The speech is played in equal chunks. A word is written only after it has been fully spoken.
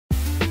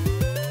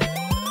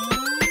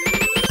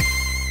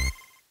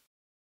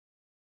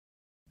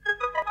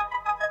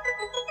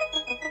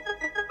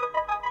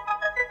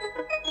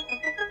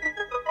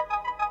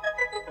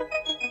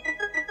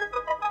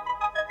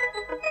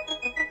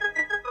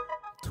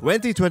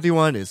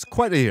2021 is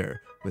quite a year,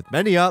 with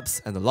many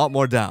ups and a lot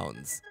more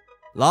downs.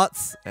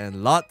 Lots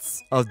and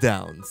lots of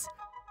downs.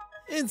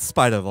 In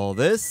spite of all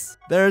this,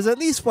 there is at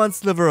least one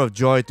sliver of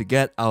joy to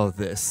get out of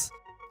this.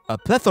 A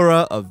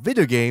plethora of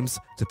video games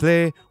to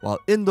play while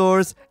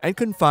indoors and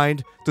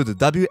confined to the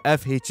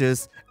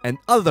WFHs and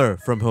other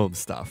from-home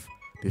stuff,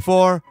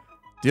 before,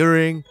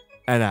 during,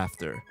 and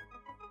after.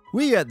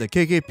 We at the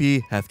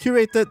KKP have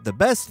curated the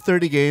best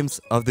 30 games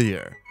of the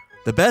year,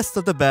 the best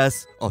of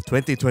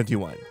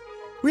 2021.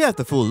 We have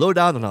the full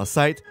lowdown on our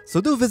site, so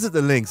do visit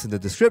the links in the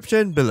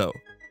description below.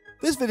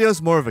 This video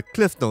is more of a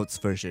Cliff Notes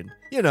version,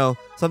 you know,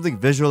 something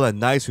visual and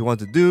nice we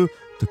want to do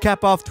to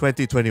cap off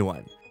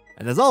 2021.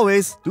 And as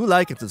always, do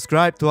like and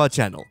subscribe to our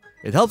channel.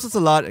 It helps us a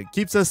lot and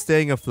keeps us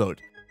staying afloat.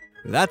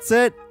 With that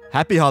said,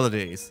 happy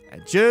holidays,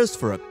 and cheers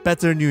for a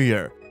better new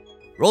year.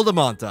 Roll the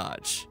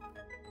montage!